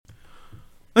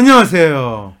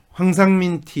안녕하세요.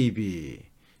 황상민 TV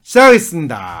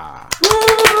시작하겠습니다.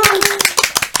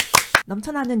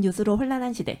 넘쳐나는 뉴스로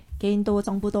혼란한 시대, 개인도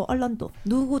정부도 언론도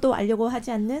누구도 알려고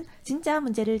하지 않는 진짜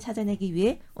문제를 찾아내기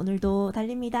위해 오늘도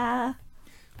달립니다.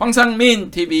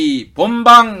 황상민 TV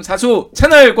본방사수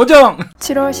채널 고정!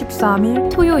 7월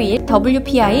 13일 토요일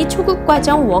WPI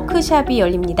초급과정 워크샵이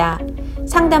열립니다.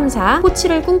 상담사,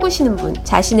 코치를 꿈꾸시는 분,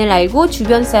 자신을 알고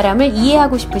주변 사람을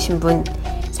이해하고 싶으신 분,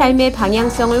 삶의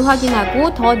방향성을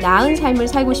확인하고 더 나은 삶을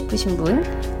살고 싶으신 분,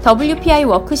 WPI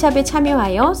워크샵에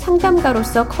참여하여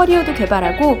상담가로서 커리어도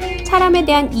개발하고 사람에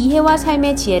대한 이해와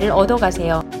삶의 지혜를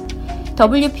얻어가세요.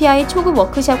 WPI 초급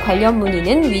워크샵 관련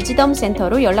문의는 위즈덤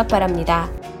센터로 연락 바랍니다.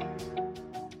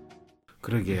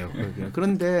 그러게요.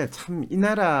 그런데 참 이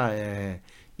나라의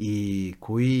이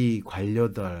고위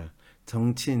관료들,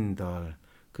 정치인들,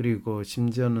 그리고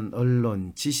심지어는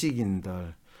언론,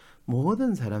 지식인들,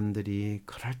 모든 사람들이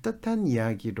그럴듯한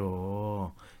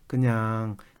이야기로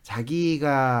그냥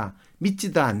자기가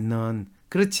믿지도 않는,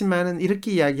 그렇지만은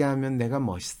이렇게 이야기하면 내가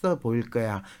멋있어 보일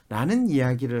거야 라는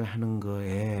이야기를 하는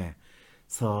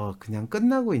거에서 그냥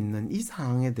끝나고 있는 이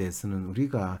상황에 대해서는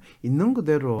우리가 있는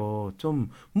그대로 좀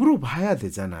물어봐야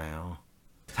되잖아요.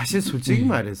 사실 솔직히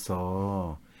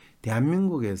말해서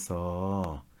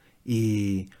대한민국에서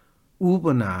이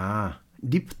우버나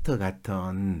리프트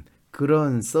같은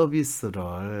그런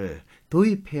서비스를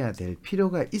도입해야 될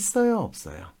필요가 있어요,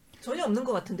 없어요? 전혀 없는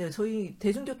것 같은데요. 저희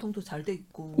대중교통도 잘 돼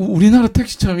있고. 우리나라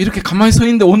택시처럼 이렇게 가만히 서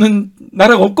있는데 오는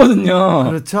나라가 없거든요.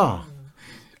 그렇죠.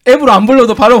 앱으로 안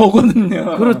불러도 바로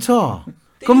오거든요. 그렇죠.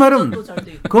 그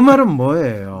말은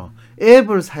뭐예요?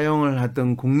 앱을 사용을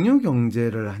하든 공유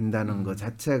경제를 한다는 것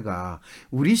자체가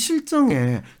우리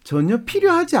실정에 전혀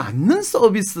필요하지 않는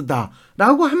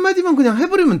서비스다라고 한마디만 그냥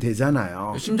해버리면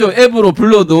되잖아요. 심지어 앱으로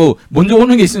불러도 먼저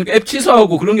오는 게 있으니까 앱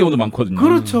취소하고 그런 경우도 많거든요.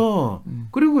 그렇죠.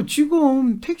 그리고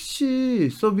지금 택시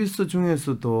서비스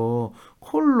중에서도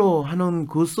콜로 하는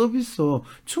그 서비스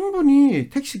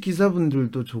충분히 택시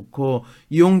기사분들도 좋고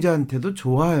이용자한테도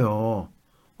좋아요.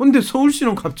 근데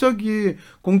서울시는 갑자기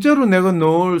공짜로 내가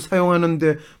널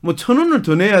사용하는데 뭐 1,000원을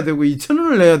더 내야 되고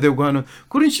 2,000원을 내야 되고 하는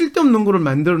그런 쓸데없는 거를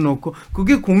만들어 놓고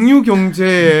그게 공유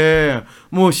경제에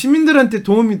뭐 시민들한테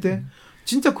도움이 돼?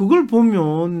 진짜 그걸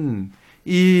보면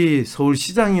이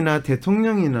서울시장이나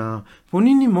대통령이나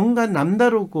본인이 뭔가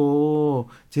남다르고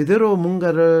제대로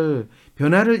뭔가를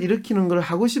변화를 일으키는 걸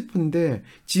하고 싶은데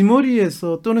지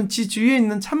머리에서 또는 지 주위에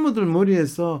있는 참모들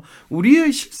머리에서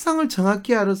우리의 실상을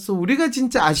정확히 알아서 우리가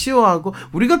진짜 아쉬워하고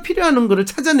우리가 필요한 거를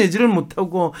찾아내지를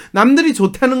못하고 남들이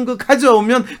좋다는 거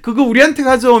가져오면 그거 우리한테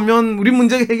가져오면 우리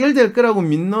문제가 해결될 거라고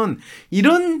믿는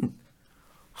이런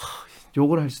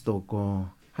욕을 할 수도 없고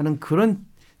하는 그런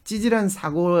찌질한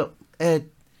사고에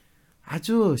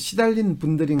아주 시달린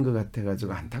분들인 것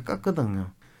같아가지고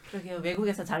안타깝거든요. 그러게요.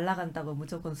 외국에서 잘 나간다고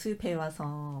무조건 수입해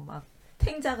와서 막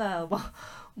탱자가 막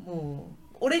뭐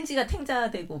오렌지가 탱자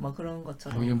되고 막 그런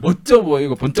것처럼. 이게 멋져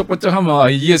보이고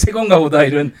번쩍번쩍하면 이게 새 건가 보다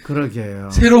이런. 그러게요.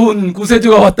 새로운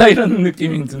구세주가 왔다 이런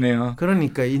느낌이 드네요.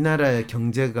 그러니까 이 나라의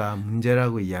경제가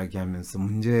문제라고 이야기하면서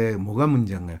뭐가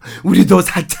문제인가요? 우리도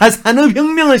 4차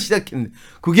산업혁명을 시작했는데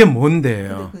그게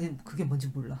뭔데요? 그게 뭔지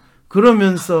몰라.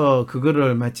 그러면서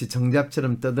그거를 마치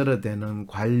정잡처럼 떠들어대는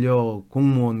관료,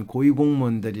 공무원,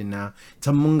 고위공무원들이나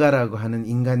전문가라고 하는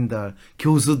인간들,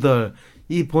 교수들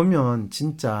이 보면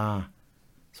진짜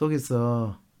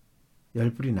속에서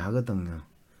열불이 나거든요.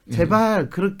 제발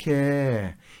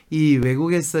그렇게 이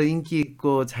외국에서 인기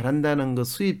있고 잘한다는 거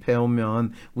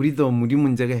수입해오면 우리도 우리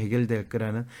문제가 해결될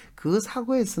거라는 그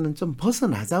사고에서는 좀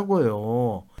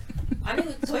벗어나자고요. 아니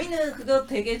저희는 그거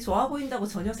되게 좋아 보인다고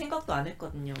전혀 생각도 안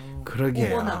했거든요.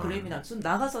 그러게요. 우버나 그랩이나 좀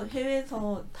나가서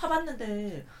해외에서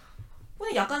타봤는데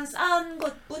그냥 약간 싼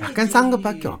것뿐이지. 약간 싼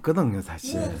것밖에 없거든요,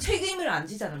 사실. 뭐 책임을 안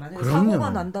지잖아요. 만약에 그럼요. 사고가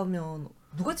난다면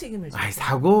누가 책임을 져? 아이,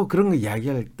 사고 그런 거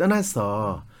이야기를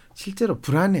떠나서 실제로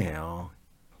불안해요.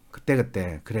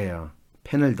 그때 그래요.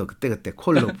 패널도 그때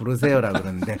콜로 부르세요라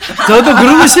그러는데 저도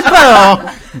그러고 싶어요.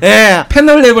 예.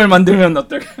 패널 랩을 만들면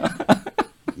어떨까요?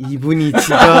 이분이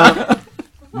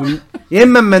지금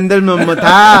얘만 만들면 뭐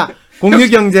다 공유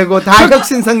경제고 다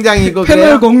혁신 성장이고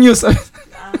패널 공유 서비스.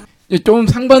 좀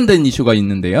상반된 이슈가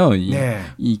있는데요.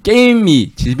 이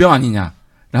게임이 질병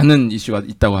아니냐라는 이슈가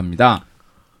있다고 합니다.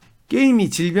 게임이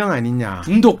질병 아니냐?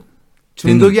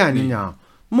 중독이 아니냐?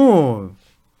 뭐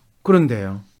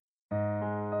그런데요.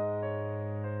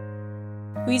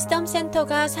 위즈덤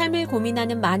센터가 삶을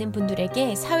고민하는 많은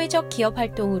분들에게 사회적 기업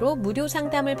활동으로 무료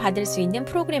상담을 받을 수 있는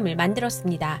프로그램을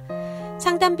만들었습니다.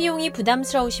 상담 비용이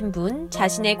부담스러우신 분,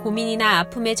 자신의 고민이나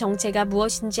아픔의 정체가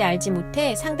무엇인지 알지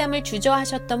못해 상담을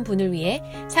주저하셨던 분을 위해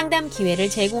상담 기회를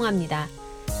제공합니다.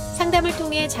 상담을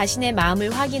통해 자신의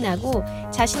마음을 확인하고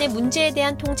자신의 문제에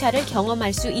대한 통찰을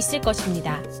경험할 수 있을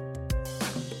것입니다.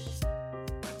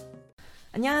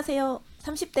 안녕하세요.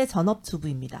 30대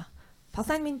전업주부입니다.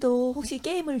 박사님도 혹시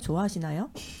게임을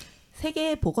좋아하시나요?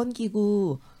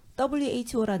 세계보건기구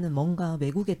WHO라는 뭔가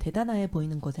외국에 대단해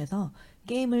보이는 곳에서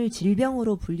게임을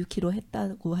질병으로 분류키로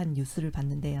했다고 한 뉴스를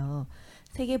봤는데요.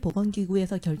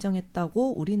 세계보건기구에서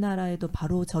결정했다고 우리나라에도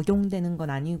바로 적용되는 건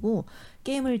아니고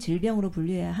게임을 질병으로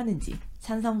분류해야 하는지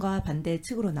찬성과 반대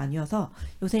측으로 나뉘어서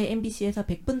요새 MBC에서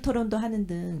 100분 토론도 하는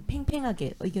등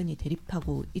팽팽하게 의견이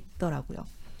대립하고 있더라고요.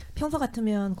 평소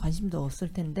같으면 관심도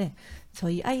없을 텐데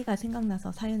저희 아이가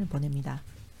생각나서 사연을 보냅니다.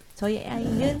 저희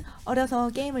아이는 어려서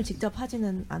게임을 직접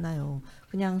하지는 않아요.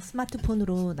 그냥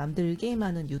스마트폰으로 남들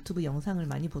게임하는 유튜브 영상을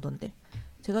많이 보던데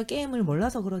제가 게임을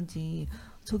몰라서 그런지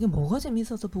저게 뭐가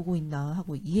재밌어서 보고 있나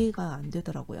하고 이해가 안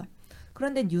되더라고요.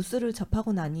 그런데 뉴스를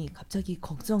접하고 나니 갑자기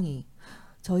걱정이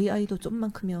저희 아이도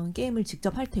좀만 크면 게임을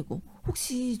직접 할 테고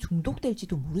혹시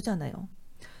중독될지도 모르잖아요.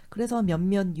 그래서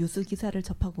몇몇 뉴스 기사를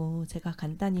접하고 제가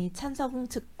간단히 찬성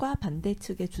측과 반대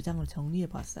측의 주장을 정리해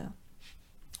보았어요.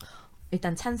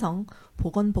 일단 찬성,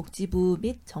 보건복지부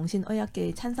및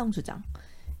정신의학계의 찬성 주장.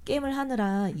 게임을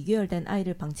하느라 2개월 된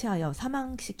아이를 방치하여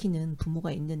사망시키는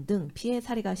부모가 있는 등 피해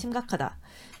사례가 심각하다.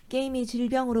 게임이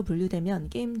질병으로 분류되면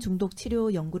게임 중독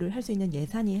치료 연구를 할 수 있는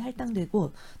예산이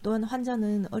할당되고 또한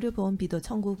환자는 의료보험비도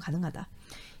청구 가능하다.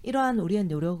 이러한 우리의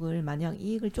노력을 만약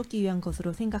이익을 쫓기 위한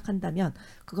것으로 생각한다면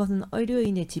그것은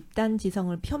의료인의 집단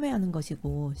지성을 폄훼하는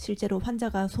것이고 실제로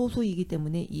환자가 소수이기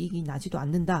때문에 이익이 나지도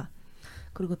않는다.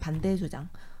 그리고 반대 주장,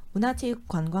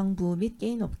 문화체육관광부 및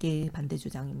게임업계의 반대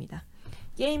주장입니다.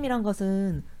 게임이란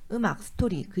것은 음악,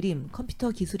 스토리, 그림,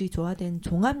 컴퓨터 기술이 조화된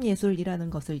종합예술이라는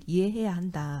것을 이해해야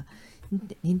한다.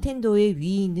 닌텐도의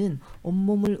위는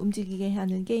온몸을 움직이게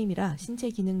하는 게임이라 신체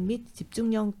기능 및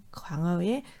집중력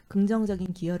강화에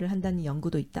긍정적인 기여를 한다는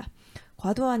연구도 있다.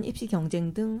 과도한 입시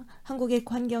경쟁 등 한국의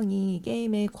환경이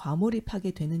게임에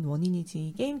과몰입하게 되는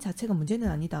원인이지 게임 자체가 문제는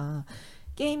아니다.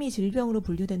 게임이 질병으로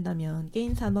분류된다면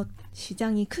게임 산업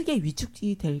시장이 크게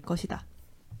위축이 될 것이다.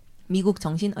 미국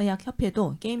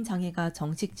정신의학협회도 게임 장애가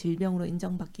정식 질병으로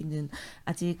인정받기는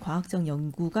아직 과학적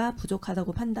연구가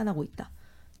부족하다고 판단하고 있다.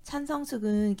 찬성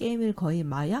측은 게임을 거의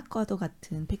마약과도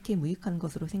같은 팩트에 무익한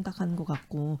것으로 생각하는 것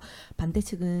같고 반대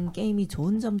측은 게임이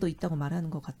좋은 점도 있다고 말하는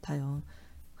것 같아요.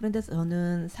 그런데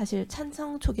저는 사실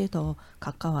찬성 쪽에 더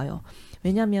가까워요.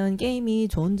 왜냐하면 게임이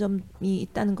좋은 점이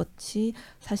있다는 것이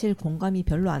사실 공감이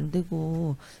별로 안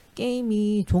되고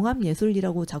게임이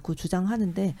종합예술이라고 자꾸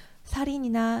주장하는데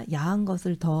살인이나 야한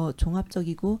것을 더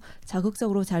종합적이고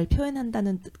자극적으로 잘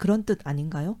표현한다는 그런 뜻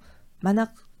아닌가요?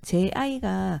 만약 제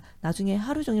아이가 나중에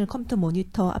하루 종일 컴퓨터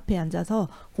모니터 앞에 앉아서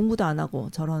공부도 안 하고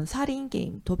저런 살인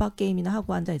게임, 도박 게임이나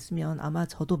하고 앉아 있으면 아마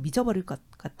저도 미쳐버릴 것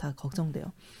같아 걱정돼요.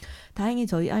 다행히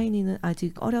저희 아이는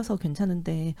아직 어려서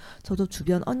괜찮은데 저도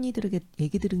주변 언니들에게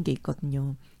얘기 들은 게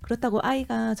있거든요. 그렇다고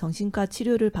아이가 정신과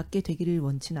치료를 받게 되기를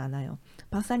원치는 않아요.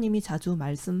 박사님이 자주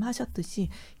말씀하셨듯이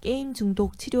게임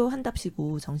중독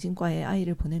치료한답시고 정신과에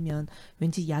아이를 보내면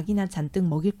왠지 약이나 잔뜩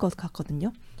먹일 것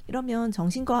같거든요. 이러면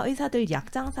정신과 의사들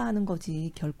약 장사하는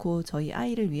거지 결코 저희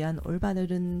아이를 위한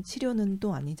올바른 치료는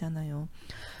또 아니잖아요.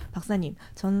 박사님,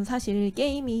 저는 사실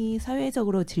게임이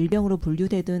사회적으로 질병으로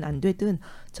분류되든 안 되든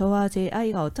저와 제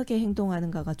아이가 어떻게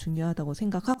행동하는가가 중요하다고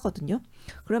생각하거든요.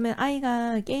 그러면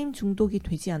아이가 게임 중독이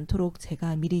되지 않도록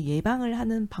제가 미리 예방을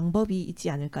하는 방법이 있지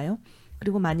않을까요?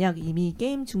 그리고 만약 이미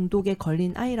게임 중독에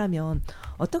걸린 아이라면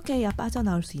어떻게 해야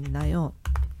빠져나올 수 있나요?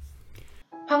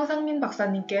 황상민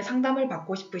박사님께 상담을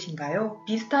받고 싶으신가요?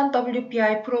 비슷한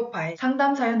WPI 프로파일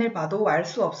상담 사연을 봐도 알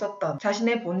수 없었던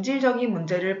자신의 본질적인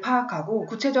문제를 파악하고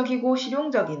구체적이고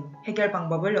실용적인 해결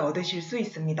방법을 얻으실 수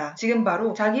있습니다. 지금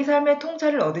바로 자기 삶의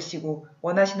통찰을 얻으시고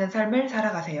원하시는 삶을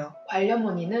살아가세요. 관련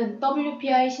문의는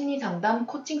WPI 심리상담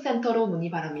코칭센터로 문의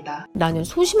바랍니다. 나는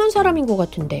소심한 사람인 것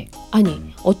같은데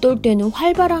아니 어떨 때는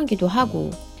활발하기도 하고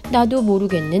나도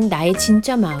모르겠는 나의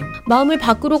진짜 마음을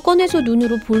밖으로 꺼내서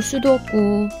눈으로 볼 수도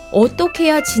없고 어떻게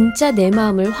해야 진짜 내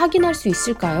마음을 확인할 수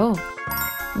있을까요?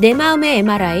 내 마음의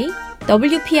MRI,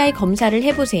 WPI 검사를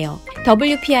해보세요.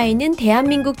 WPI는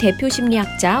대한민국 대표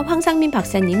심리학자 황상민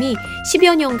박사님이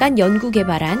 10여 년간 연구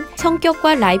개발한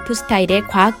성격과 라이프 스타일의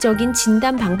과학적인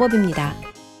진단 방법입니다.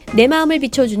 내 마음을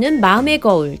비춰주는 마음의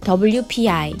거울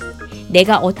WPI.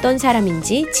 내가 어떤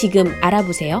사람인지 지금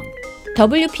알아보세요.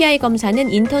 WPI 검사는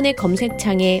인터넷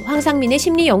검색창에 황상민의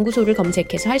심리연구소를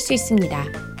검색해서 할 수 있습니다.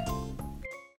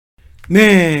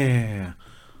 네.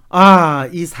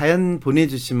 이 사연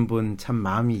보내주신 분 참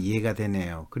마음이 이해가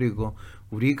되네요. 그리고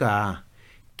우리가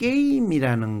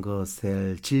게임이라는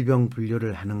것을 질병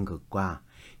분류를 하는 것과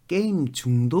게임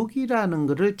중독이라는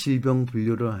거를 질병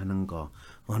분류로 하는 거,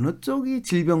 어느 쪽이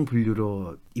질병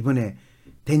분류로 이번에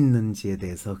됐는지에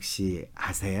대해서 혹시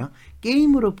아세요?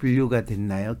 게임으로 분류가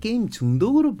됐나요? 게임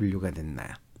중독으로 분류가 됐나요?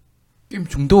 게임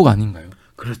중독 아닌가요?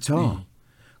 그렇죠. 네.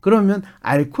 그러면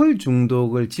알코올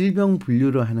중독을 질병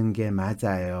분류로 하는 게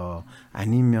맞아요?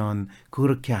 아니면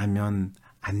그렇게 하면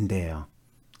안 돼요?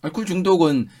 알코올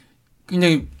중독은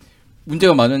굉장히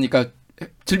문제가 많으니까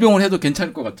질병을 해도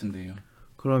괜찮을 것 같은데요.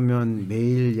 그러면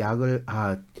매일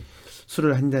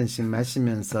술을 한 잔씩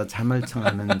마시면서 잠을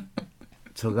청하는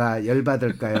저가 열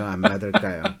받을까요? 안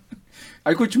받을까요?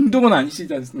 알코올 중독은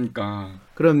아니시지 않습니까?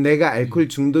 그럼 내가 알코올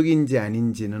중독인지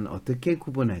아닌지는 어떻게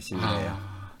구분하실래요?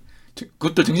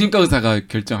 그것도 정신과 의사가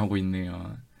결정하고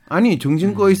있네요. 아니,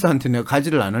 정신과 의사한테 내가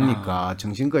가지를 않으니까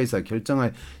정신과 의사가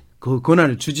결정할 그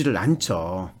권한을 주지를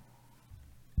않죠.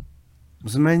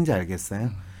 무슨 말인지 알겠어요?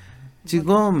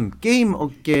 지금 게임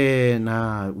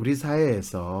업계나 우리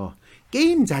사회에서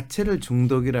게임 자체를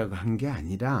중독이라고 한 게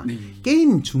아니라 네.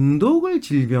 게임 중독을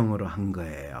질병으로 한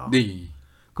거예요. 네.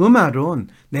 그 말은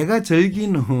내가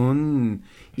즐기는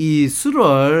이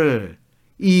술을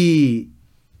이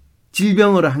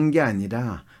질병으로 한 게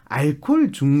아니라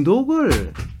알코올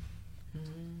중독을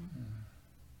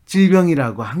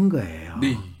질병이라고 한 거예요.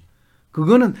 네.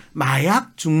 그거는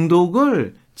마약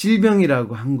중독을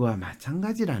질병이라고 한 거와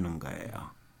마찬가지라는 거예요.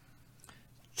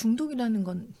 중독이라는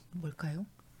건 뭘까요?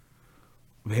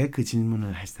 왜 그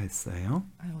질문을 하셨어요?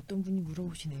 어떤 분이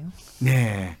물어보시네요.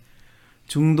 네.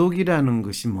 중독이라는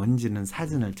것이 뭔지는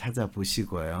사전을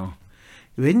찾아보시고요.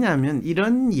 왜냐하면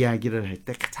이런 이야기를 할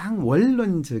때 가장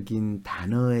원론적인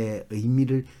단어의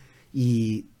의미를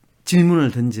이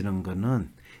질문을 던지는 거는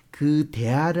그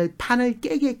대화를 판을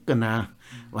깨겠거나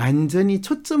완전히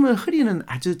초점을 흐리는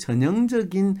아주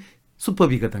전형적인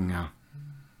수법이거든요.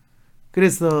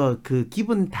 그래서 그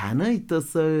기본 단어의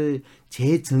뜻을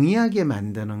재정의하게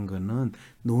만드는 거는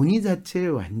논의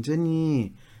자체를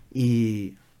완전히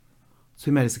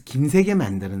소위 말해서 김세게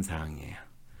만드는 상황이에요.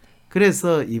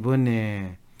 그래서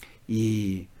이번에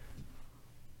이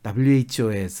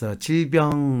WHO에서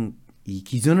질병 이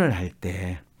기준을 할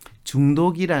때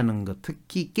중독이라는 것,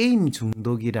 특히 게임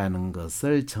중독이라는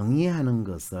것을 정의하는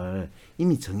것을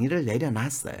이미 정의를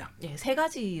내려놨어요. 네,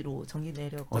 3가지로 정의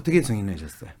내렸고. 어떻게 정의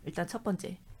내셨어요? 일단 첫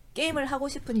번째, 게임을 하고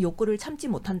싶은 욕구를 참지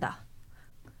못한다.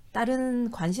 다른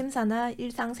관심사나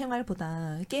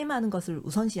일상생활보다 게임하는 것을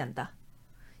우선시한다.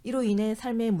 이로 인해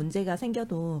삶에 문제가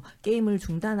생겨도 게임을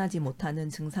중단하지 못하는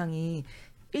증상이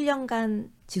 1년간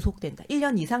지속된다.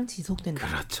 1년 이상 지속된다.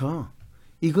 그렇죠.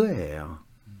 이거예요.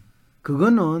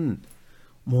 그거는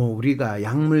뭐 우리가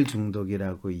약물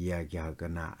중독이라고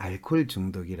이야기하거나 알코올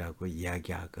중독이라고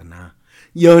이야기하거나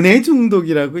연애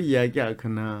중독이라고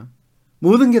이야기하거나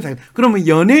모든 게 다. 그러면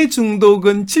연애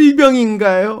중독은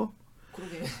질병인가요?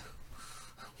 그러게.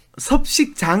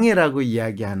 섭식 장애라고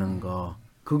이야기하는 거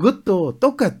그것도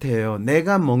똑같아요.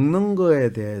 내가 먹는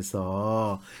거에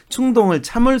대해서 충동을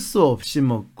참을 수 없이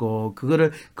먹고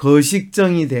그거를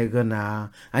거식증이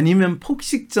되거나 아니면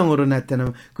폭식증으로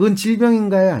나타나면 그건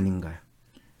질병인가요? 아닌가요?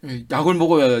 약을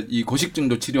먹어야 이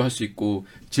거식증도 치료할 수 있고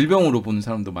질병으로 보는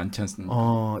사람도 많지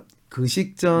않습니까?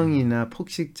 거식증이나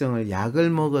폭식증을 약을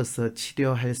먹어서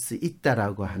치료할 수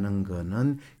있다라고 하는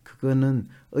거는 그거는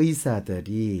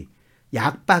의사들이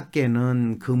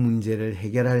약밖에는 그 문제를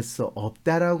해결할 수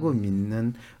없다라고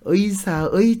믿는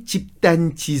의사의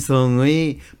집단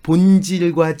지성의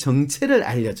본질과 정체를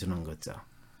알려주는 거죠.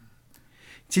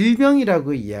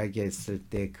 질병이라고 이야기했을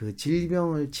때 그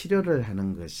질병을 치료를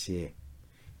하는 것이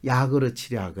약으로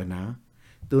치료하거나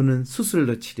또는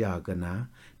수술로 치료하거나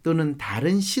또는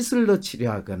다른 시술로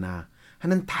치료하거나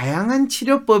하는 다양한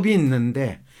치료법이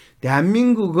있는데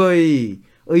대한민국의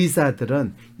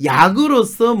의사들은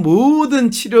약으로서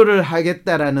모든 치료를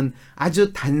하겠다라는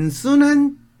아주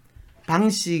단순한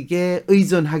방식에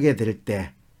의존하게 될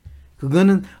때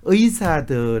그거는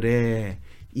의사들의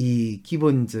이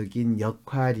기본적인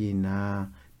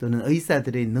역할이나 또는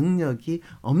의사들의 능력이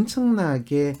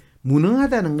엄청나게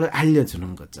무능하다는 걸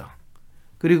알려주는 거죠.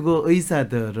 그리고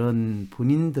의사들은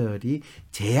본인들이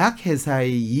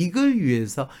제약회사의 이익을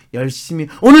위해서 열심히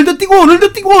오늘도 뛰고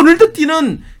오늘도 뛰고 오늘도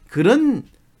뛰는 그런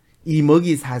이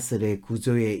먹이사슬의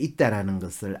구조에 있다라는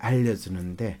것을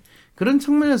알려주는데 그런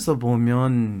측면에서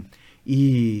보면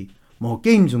이 뭐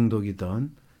게임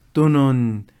중독이든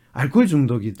또는 알코올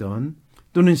중독이든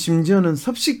또는 심지어는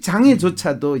섭식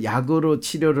장애조차도 약으로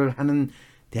치료를 하는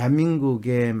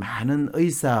대한민국의 많은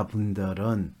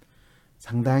의사분들은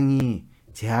상당히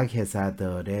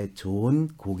제약회사들의 좋은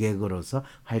고객으로서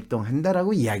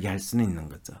활동한다라고 이야기할 수는 있는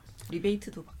거죠.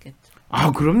 리베이트도 받겠죠.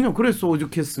 그럼요. 그래서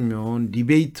오죽했으면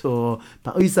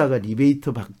의사가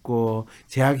리베이트 받고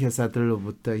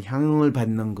제약회사들로부터 향응을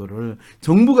받는 거를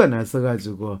정부가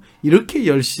나서가지고 이렇게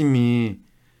열심히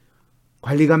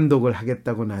관리 감독을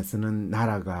하겠다고 나서는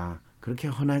나라가 그렇게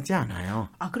흔하지 않아요.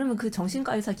 그러면 그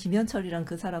정신과 의사 김현철이랑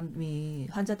그 사람이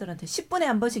환자들한테 10분에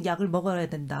한 번씩 약을 먹어야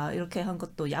된다. 이렇게 한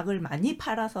것도 약을 많이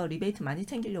팔아서 리베이트 많이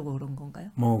챙기려고 그런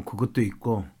건가요? 뭐 그것도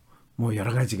있고 뭐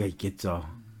여러 가지가 있겠죠.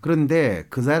 그런데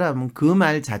그 사람은 그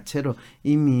말 자체로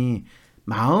이미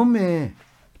마음의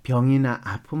병이나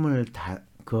아픔을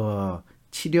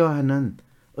치료하는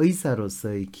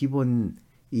의사로서의 기본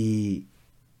이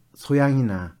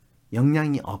소양이나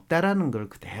역량이 없다라는 걸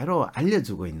그대로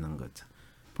알려주고 있는 거죠.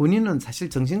 본인은 사실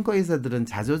정신과 의사들은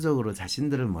자조적으로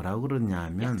자신들을 뭐라고 그러냐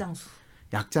하면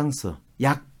약장수,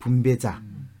 약 분배자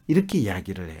이렇게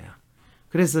이야기를 해요.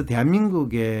 그래서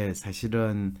대한민국에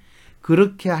사실은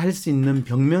그렇게 할 수 있는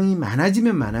병명이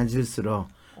많아지면 많아질수록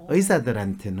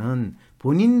의사들한테는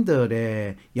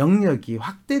본인들의 영역이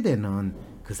확대되는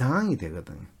그 상황이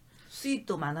되거든요.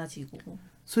 수입도 많아지고.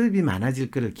 수입이 많아질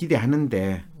거를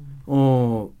기대하는데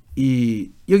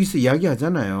여기서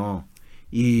이야기하잖아요.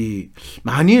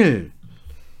 만일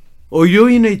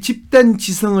의료인의 집단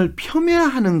지성을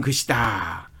폄훼하는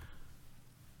것이다.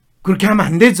 그렇게 하면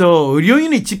안 되죠.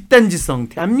 의료인의 집단지성,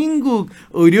 대한민국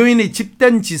의료인의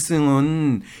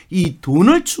집단지성은 이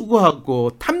돈을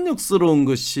추구하고 탐욕스러운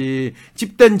것이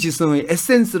집단지성의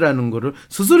에센스라는 거를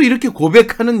스스로 이렇게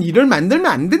고백하는 일을 만들면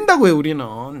안 된다고요,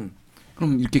 우리는.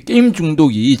 그럼 이렇게 게임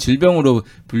중독이 질병으로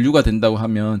분류가 된다고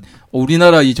하면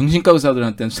우리나라 이 정신과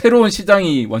의사들한테는 새로운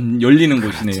시장이 열리는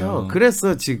곳이네요.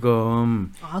 그래서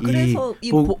지금 그래서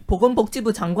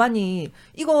보건복지부 장관이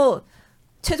이거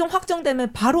최종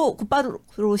확정되면 바로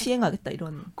곧바로 시행하겠다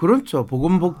이런. 그렇죠.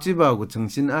 보건복지부하고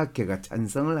정신의학회가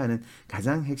찬성을 하는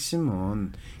가장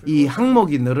핵심은 이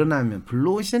항목이 늘어나면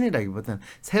블루오션이라기보다는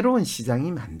새로운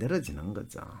시장이 만들어지는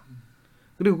거죠.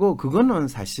 그리고 그거는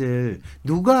사실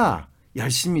누가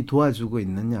열심히 도와주고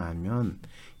있느냐 하면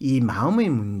이 마음의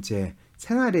문제,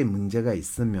 생활의 문제가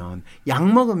있으면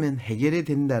약 먹으면 해결이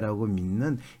된다라고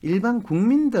믿는 일반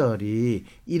국민들이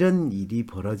이런 일이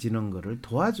벌어지는 거를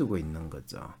도와주고 있는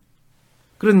거죠.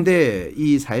 그런데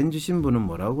이 사연 주신 분은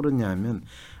뭐라고 그러냐면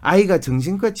아이가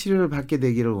정신과 치료를 받게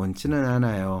되기를 원치는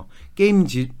않아요. 게임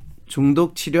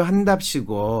중독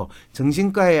치료한답시고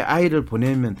정신과에 아이를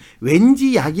보내면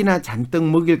왠지 약이나 잔뜩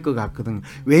먹일 것 같거든요.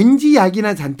 왠지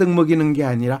약이나 잔뜩 먹이는 게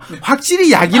아니라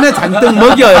확실히 약이나 잔뜩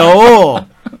먹여요.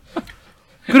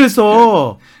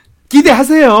 그래서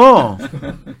기대하세요.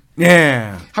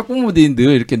 예. 학부모들이 늘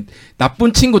이렇게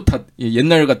나쁜 친구 탓,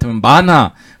 옛날 같으면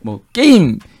만화, 뭐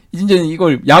게임, 이제는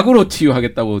이걸 약으로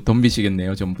치유하겠다고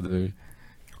덤비시겠네요, 전부들.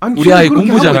 우리 아이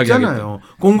공부 잘하게 하겠다.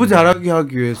 공부 잘하게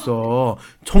하기 위해서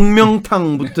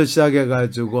총명탕부터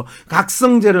시작해가지고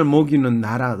각성제를 먹이는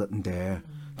나라인데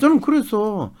저는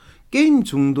그래서 게임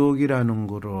중독이라는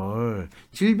거를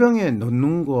질병에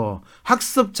넣는 거,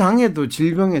 학습 장애도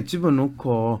질병에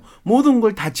집어넣고 모든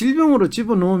걸 다 질병으로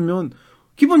집어넣으면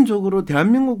기본적으로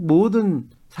대한민국 모든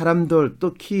사람들,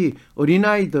 특히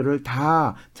어린아이들을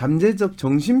다 잠재적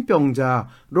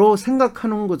정신병자로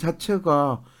생각하는 것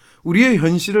자체가 우리의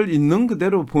현실을 있는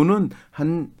그대로 보는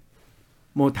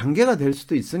단계가 될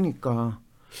수도 있으니까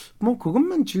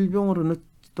그것만 질병으로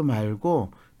넣지도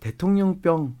말고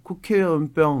대통령병,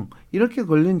 국회의원병 이렇게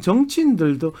걸린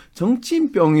정치인들도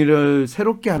정치인병을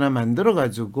새롭게 하나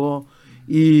만들어가지고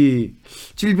이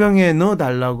질병에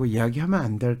넣어달라고 이야기하면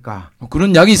안 될까?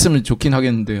 그런 약이 있으면 좋긴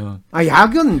하겠는데요.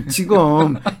 약은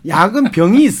약은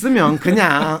병이 있으면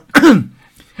그냥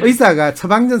의사가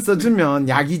처방전 써주면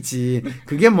약이지.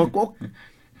 그게 꼭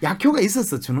약효가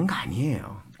있어서 주는 거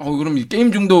아니에요. 그럼 이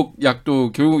게임 중독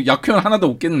약도 결국 약효는 하나도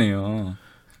없겠네요.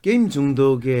 게임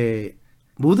중독의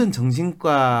모든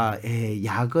정신과의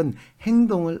약은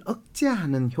행동을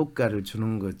억제하는 효과를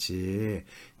주는 거지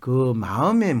그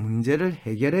마음의 문제를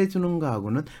해결해 주는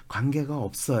거하고는 관계가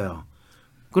없어요.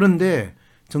 그런데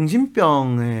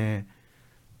정신병이라고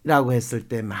했을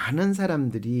때 많은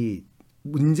사람들이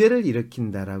문제를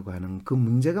일으킨다라고 하는 그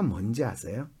문제가 뭔지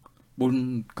아세요?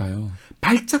 뭘까요?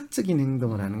 발작적인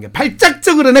행동을 하는 게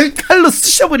발작적으로 내가 칼로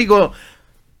쑤셔버리고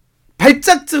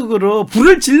발작적으로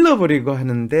불을 질러버리고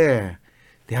하는데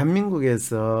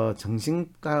대한민국에서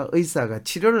정신과 의사가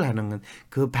치료를 하는 건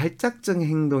그 발작적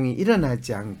행동이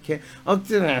일어나지 않게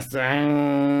억지로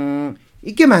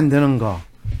있게 만드는 거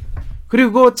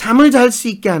그리고 잠을 잘 수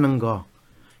있게 하는 거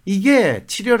이게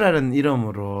치료라는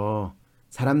이름으로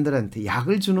사람들한테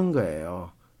약을 주는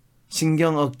거예요.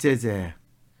 신경 억제제.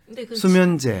 근데 그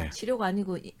수면제. 치료가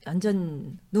아니고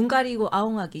완전 눈 가리고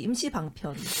아웅하기 임시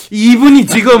방편. 이분이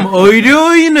지금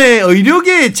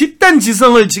의료계의 집단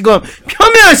지성을 지금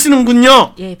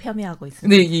폄훼하시는군요. 예, 폄훼하고 있습니다.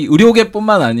 근데 이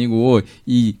의료계뿐만 아니고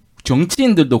이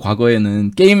정치인들도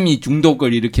과거에는 게임이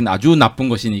중독을 일으킨 아주 나쁜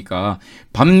것이니까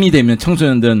밤이 되면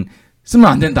청소년들은 쓰면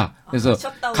안 된다. 그래서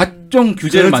각종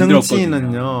규제를 만들었거든요.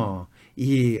 정치인은요,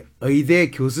 이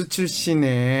의대 교수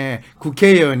출신의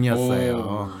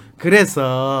국회의원이었어요.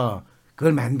 그래서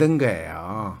그걸 만든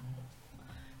거예요.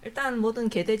 일단 모든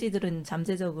개돼지들은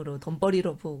잠재적으로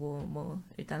돈벌이로 보고 뭐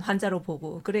일단 환자로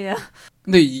보고 그래야.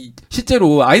 근데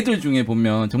실제로 아이들 중에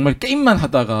보면 정말 게임만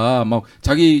하다가 막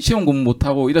자기 시험 공부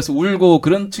못하고 이래서 울고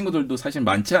그런 친구들도 사실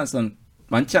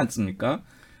많지 않습니까?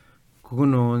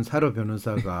 그거는 사로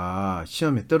변호사가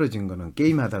시험에 떨어진 거는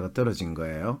게임하다가 떨어진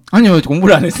거예요? 아니요,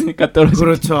 공부를 안 했으니까 떨어진.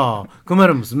 그렇죠. 그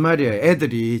말은 무슨 말이에요?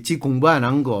 애들이 지 공부 안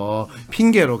한 거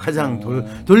핑계로 가장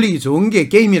돌리기 좋은 게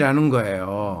게임이라는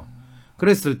거예요.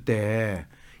 그랬을 때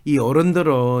이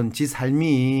어른들은 지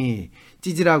삶이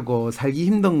찌질하고 살기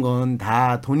힘든 건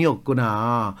다 돈이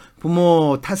없구나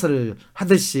부모 탓을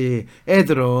하듯이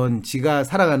애들은 지가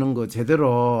살아가는 거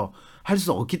제대로 할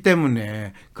수 없기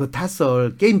때문에 그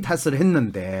탓을 게임 탓을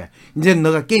했는데 이제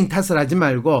너가 게임 탓을 하지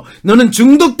말고 너는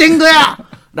중독된 거야!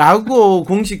 라고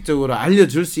공식적으로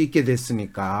알려줄 수 있게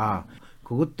됐으니까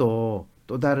그것도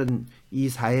또 다른 이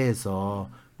사회에서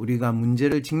우리가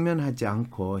문제를 직면하지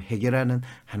않고 해결하는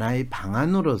하나의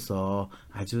방안으로서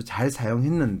아주 잘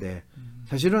사용했는데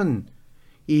사실은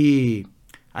이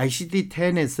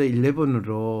ICD-10에서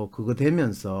 11으로 그거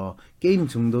되면서 게임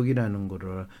중독이라는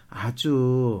거를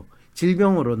아주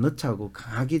질병으로 넣자고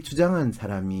강하게 주장한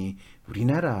사람이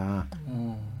우리나라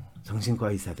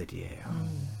정신과 의사들이에요.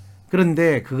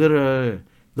 그런데 그거를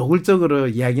노골적으로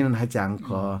이야기는 하지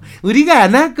않고 우리가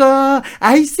안 하고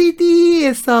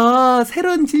ICD에서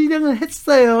새로운 질병을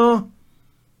했어요.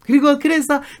 그리고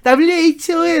그래서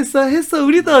WHO에서 해서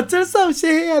우리도 어쩔 수 없이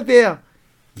해야 돼요.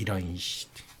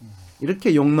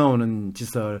 이렇게 욕 나오는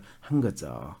짓을 한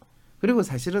거죠. 그리고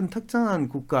사실은 특정한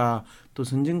국가 또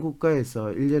선진국가에서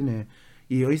 1년에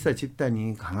이 의사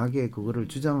집단이 강하게 그거를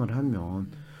주장을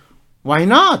하면 Why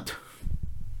not?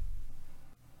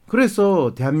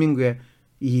 그래서 대한민국에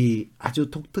이 아주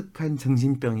독특한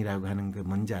정신병이라고 하는 게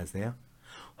뭔지 아세요?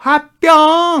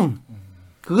 화병!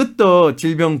 그것도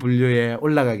질병 분류에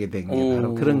올라가게 된 게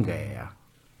바로 그런 거예요.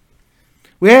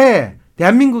 왜?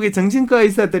 대한민국의 정신과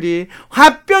의사들이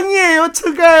화병이에요.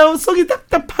 저가요. 속이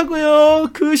답답하고요.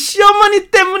 그 시어머니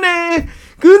때문에,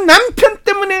 그 남편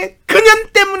때문에,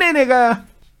 그년 때문에 내가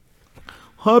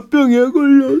화병에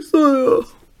걸렸어요.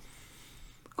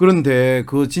 그런데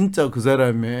그 진짜 그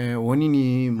사람의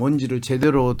원인이 뭔지를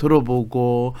제대로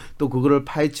들어보고 또 그거를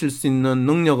파헤칠 수 있는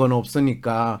능력은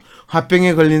없으니까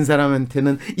화병에 걸린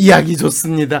사람한테는 이야기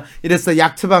좋습니다. 이래서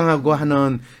약 처방하고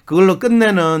하는 그걸로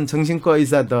끝내는 정신과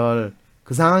의사들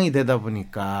그 상황이 되다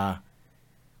보니까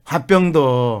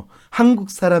화병도 한국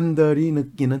사람들이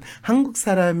느끼는 한국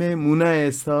사람의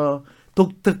문화에서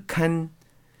독특한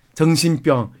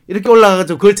정신병 이렇게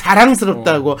올라가가지고 그걸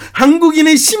자랑스럽다고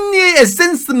한국인의 심리의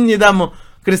에센스입니다. 뭐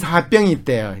그래서 화병이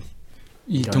있대요.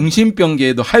 이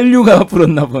정신병계에도 한류가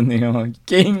불었나 보네요.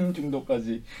 게임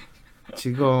중독까지.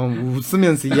 지금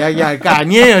웃으면서 이야기할 거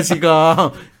아니에요 지금.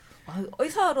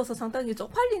 의사로서 상당히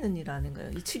쪽팔리는 일 아닌가요?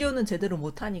 이 치료는 제대로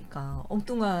못하니까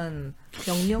엉뚱한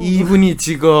명령. 이분이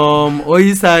지금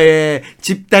의사의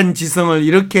집단 지성을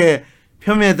이렇게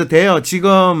폄훼해도 돼요.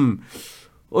 지금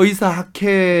의사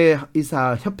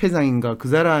협회장인가 그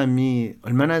사람이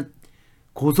얼마나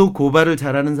고소 고발을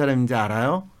잘하는 사람인지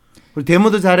알아요? 그리고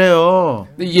데모도 잘해요.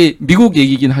 근데 이게 미국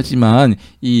얘기긴 하지만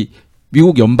이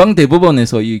미국 연방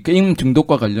대법원에서 이 게임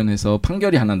중독과 관련해서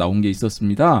판결이 하나 나온 게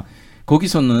있었습니다.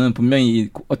 거기서는 분명히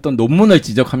어떤 논문을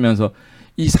지적하면서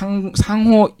이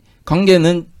상호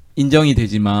관계는 인정이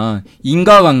되지만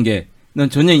인과관계는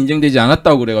전혀 인정되지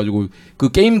않았다고 그래가지고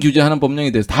그 게임 규제하는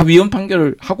법령에 대해서 다 위헌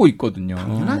판결을 하고 있거든요.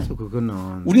 당연하죠,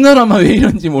 그거는. 우리나라만 왜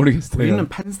이런지 모르겠어요. 우리는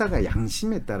판사가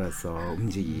양심에 따라서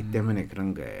움직이기 때문에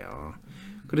그런 거예요.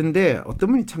 그런데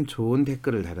어떤 분이 참 좋은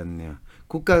댓글을 달았네요.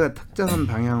 국가가 특정한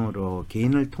방향으로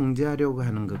개인을 통제하려고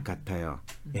하는 것 같아요.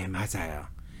 예, 맞아요.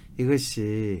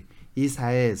 이것이 이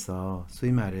사회에서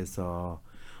소위 말해서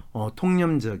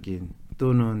통념적인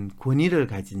또는 권위를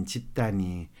가진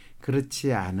집단이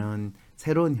그렇지 않은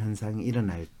새로운 현상이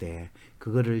일어날 때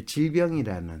그거를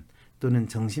질병이라는 또는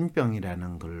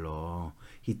정신병이라는 걸로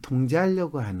이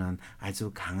통제하려고 하는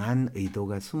아주 강한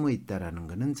의도가 숨어 있다라는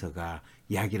거는 제가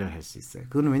이야기를 할 수 있어요.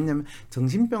 그건 왜냐하면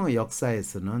정신병의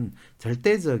역사에서는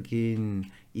절대적인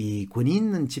이 권위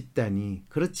있는 집단이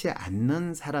그렇지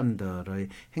않는 사람들의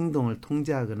행동을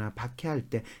통제하거나 박해할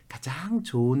때 가장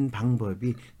좋은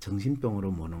방법이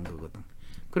정신병으로 모는 거거든.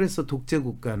 그래서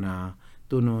독재국가나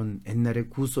또는 옛날에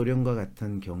구소련과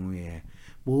같은 경우에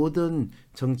모든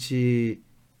정치인이든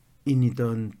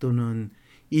또는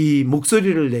이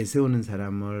목소리를 내세우는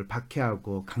사람을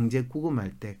박해하고 강제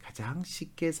구금할 때 가장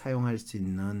쉽게 사용할 수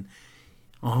있는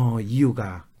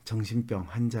이유가 정신병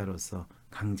환자로서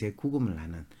강제 구금을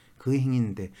하는 그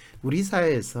행위인데 우리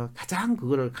사회에서 가장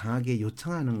그거를 강하게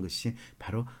요청하는 것이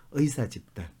바로 의사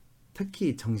집단,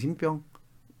 특히 정신병을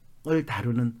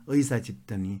다루는 의사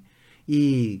집단이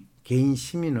이 개인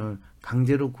시민을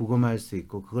강제로 구금할 수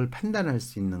있고 그걸 판단할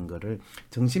수 있는 거를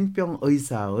정신병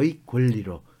의사의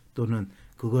권리로 또는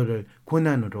그거를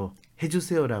권한으로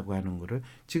해주세요라고 하는 거를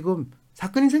지금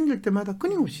사건이 생길 때마다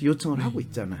끊임없이 요청을 하고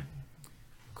있잖아요.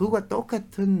 그거와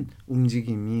똑같은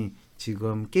움직임이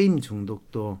지금 게임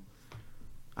중독도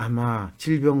아마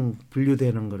질병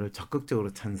분류되는 거를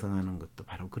적극적으로 찬성하는 것도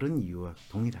바로 그런 이유와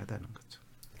동일하다는 거죠.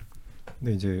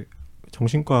 근데 이제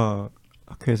정신과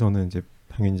학회에서는 이제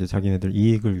당연히 이제 자기네들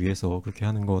이익을 위해서 그렇게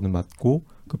하는 거는 맞고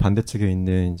그 반대측에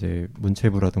있는 이제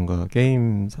문체부라든가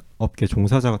게임 업계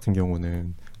종사자 같은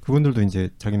경우는 그분들도 이제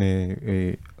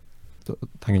자기네의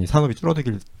당연히 산업이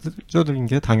줄어들긴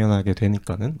게 당연하게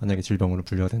되니까는 만약에 질병으로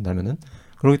분류가 된다면은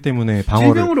그렇기 때문에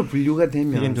방어를 질병으로 분류가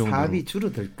되면 개인적으로 사업이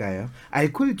줄어들까요?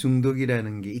 알코올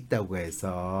중독이라는 게 있다고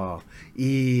해서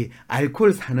이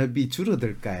알코올 산업이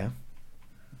줄어들까요?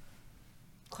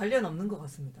 관련 없는 것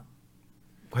같습니다.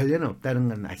 관련은 없다는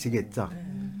건 아시겠죠?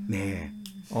 네.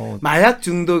 어, 마약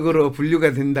중독으로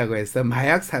분류가 된다고 해서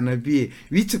마약 산업이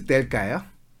위축될까요?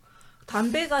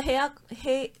 담배가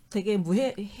되게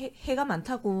해가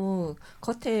많다고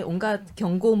겉에 온갖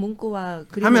경고 문구와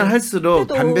하면 할수록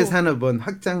해도 담배 산업은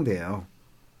확장돼요.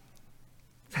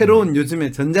 새로운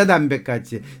요즘에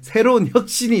전자담배까지 새로운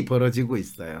혁신이 벌어지고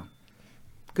있어요.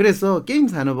 그래서 게임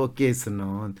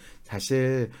산업업계에서는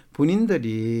사실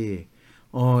본인들이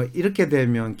이렇게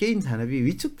되면 게임 산업이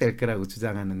위축될 거라고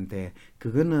주장하는데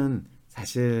그거는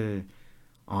사실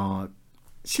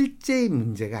실제의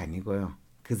문제가 아니고요.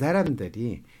 그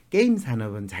사람들이 게임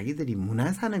산업은 자기들이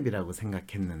문화 산업이라고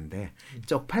생각했는데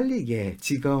쪽팔리게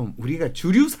지금 우리가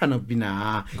주류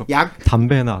산업이나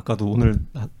담배나 아까도 오늘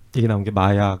얘기 나온 게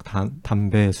마약,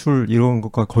 담배, 술 이런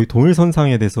것과 거의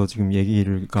동일선상에 대해서 지금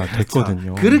얘기가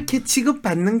됐거든요. 그렇게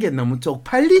취급받는 게 너무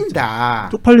쪽팔린다.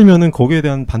 쪽팔리면은 거기에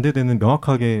대한 반대되는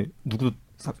명확하게 누구도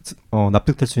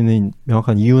납득될 수 있는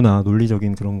명확한 이유나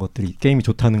논리적인 그런 것들이 게임이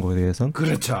좋다는 거에 대해서는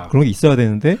그렇죠. 그런 게 있어야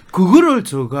되는데 그거를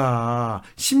제가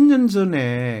 10년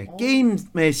전에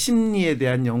게임의 심리에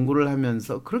대한 연구를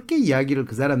하면서 그렇게 이야기를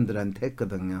그 사람들한테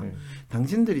했거든요.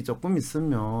 당신들이 조금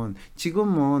있으면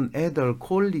지금은 애들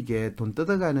코올리게 돈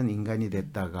뜯어가는 인간이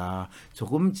됐다가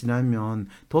조금 지나면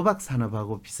도박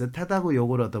산업하고 비슷하다고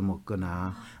욕을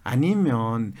얻어먹거나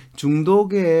아니면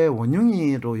중독의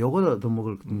원흉이로 욕을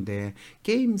얻어먹을 건데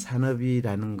게임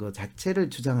산업이라는 것 자체를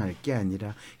주장할 게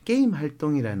아니라 게임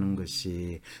활동이라는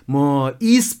것이 뭐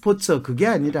e스포츠 그게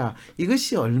아니라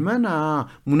이것이 얼마나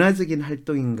문화적인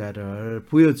활동인가를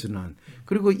보여주는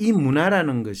그리고 이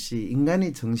문화라는 것이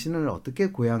인간의 정신을 어떻게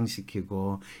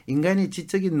고양시키고 인간의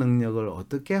지적인 능력을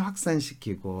어떻게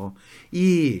확산시키고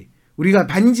이 우리가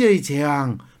반지의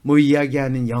제왕 뭐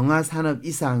이야기하는 영화 산업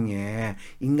이상의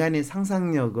인간의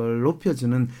상상력을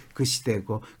높여주는 것이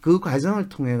되고 그 과정을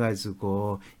통해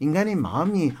가지고 인간의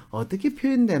마음이 어떻게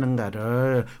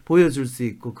표현되는가를 보여줄 수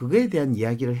있고 그거에 대한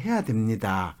이야기를 해야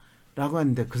됩니다 라고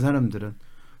하는데 그 사람들은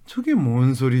저게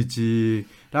뭔 소리지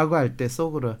라고 할 때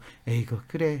속으로 에이구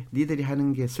그래 니들이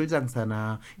하는 게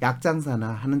술장사나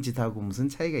약장사나 하는 짓하고 무슨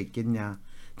차이가 있겠냐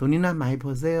돈이나 많이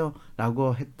버세요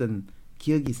라고 했던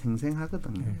기억이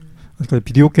생생하거든요. 그러니까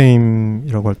비디오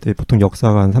게임이라고 할 때 보통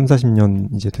역사가 한 30-40년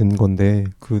이제 된 건데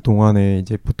그 동안에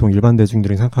이제 보통 일반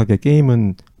대중들이 생각하기에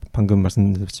게임은 방금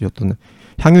말씀드렸듯이 어떤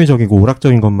향유적이고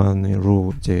오락적인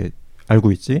것만으로 이제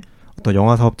알고 있지. 어떤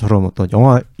영화 사업처럼 어떤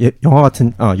영화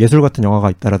같은 예술 같은 영화가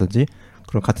있다라든지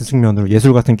그런 같은 측면으로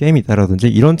예술 같은 게임이 있다라든지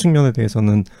이런 측면에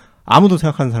대해서는 아무도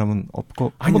생각하는 사람은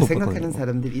없고 한 번도 생각하는 없거든요.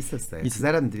 사람들이 있었어요. 그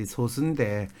사람들이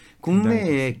소수인데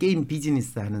국내에 게임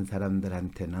비즈니스 하는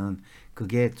사람들한테는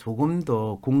그게 조금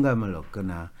더 공감을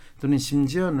얻거나 또는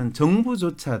심지어는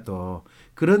정부조차도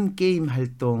그런 게임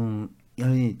활동이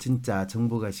진짜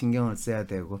정부가 신경을 써야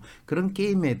되고 그런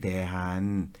게임에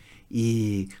대한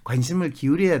이 관심을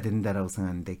기울여야 된다라고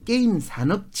생각하는데 게임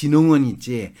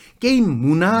산업진흥원이지 게임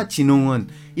문화진흥원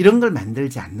이런 걸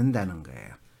만들지 않는다는 거예요.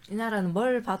 이 나라는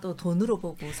뭘 봐도 돈으로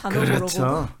보고 산업으로 그렇죠.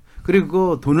 보고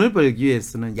그리고 돈을 벌기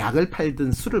위해서는 약을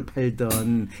팔든 술을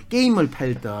팔든 게임을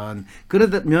팔든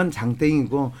그러면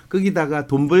장땡이고 거기다가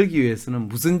돈 벌기 위해서는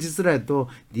무슨 짓을 해도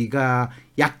네가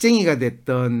약쟁이가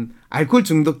됐든 알코올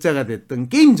중독자가 됐든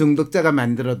게임 중독자가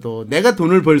만들어도 내가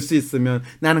돈을 벌 수 있으면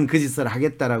나는 그 짓을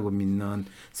하겠다라고 믿는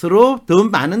서로 더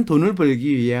많은 돈을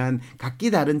벌기 위한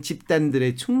각기 다른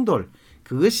집단들의 충돌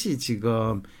그것이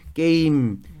지금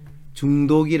게임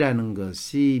중독이라는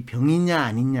것이 병이냐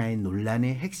아니냐의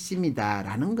논란의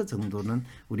핵심이다라는 것 정도는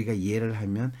우리가 이해를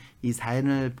하면 이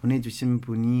사연을 보내주신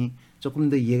분이 조금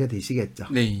더 이해가 되시겠죠.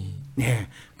 네. 네.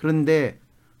 그런데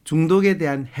중독에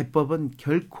대한 해법은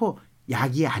결코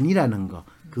약이 아니라는 거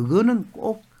그거는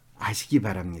꼭 아시기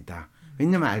바랍니다.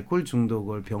 왜냐하면 알코올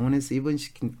중독을 병원에서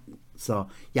입원시켜서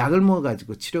약을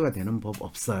먹어가지고 치료가 되는 법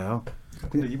없어요.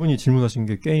 근데 이분이 질문하신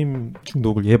게 게임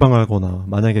중독을 예방하거나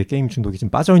만약에 게임 중독이 좀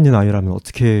빠져있는 아이라면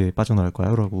어떻게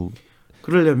빠져나갈까요? 라고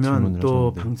그러려면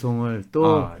또 하셨는데. 방송을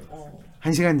또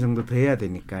 1시간 정도 더 해야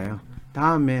되니까요.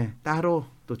 다음에 따로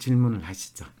또 질문을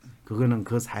하시죠. 그거는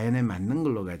그 사연에 맞는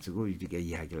걸로 가지고 우리가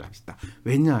이야기를 합시다.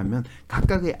 왜냐하면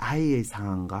각각의 아이의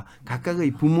상황과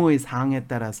각각의 부모의 상황에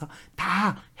따라서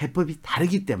다 해법이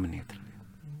다르기 때문에 그래요.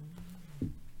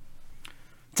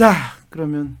 자,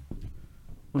 그러면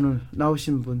오늘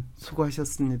나오신 분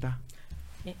수고하셨습니다.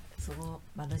 네, 수고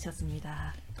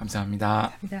많으셨습니다.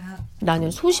 감사합니다.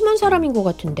 나는 소심한 사람인 것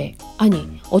같은데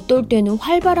아니 어떨 때는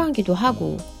활발하기도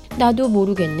하고 나도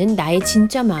모르겠는 나의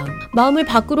진짜 마음을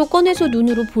밖으로 꺼내서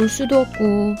눈으로 볼 수도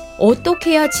없고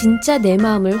어떻게 해야 진짜 내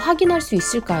마음을 확인할 수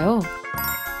있을까요?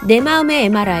 내 마음의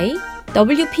MRI,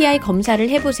 WPI 검사를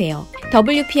해보세요.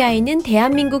 WPI는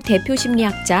대한민국 대표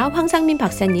심리학자 황상민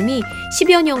박사님이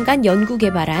 10여 년간 연구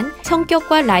개발한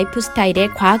성격과 라이프 스타일의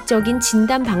과학적인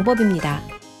진단 방법입니다.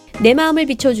 내 마음을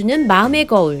비춰주는 마음의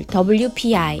거울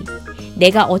WPI.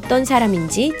 내가 어떤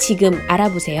사람인지 지금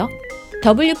알아보세요.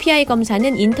 WPI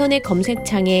검사는 인터넷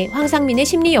검색창에 황상민의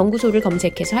심리연구소를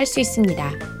검색해서 할 수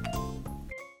있습니다.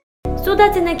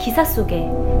 쏟아지는 기사 속에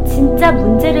진짜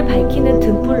문제를 밝히는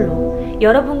등불로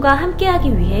여러분과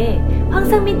함께하기 위해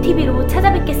황상민 TV로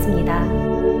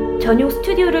찾아뵙겠습니다. 전용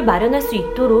스튜디오를 마련할 수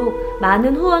있도록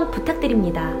많은 후원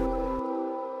부탁드립니다.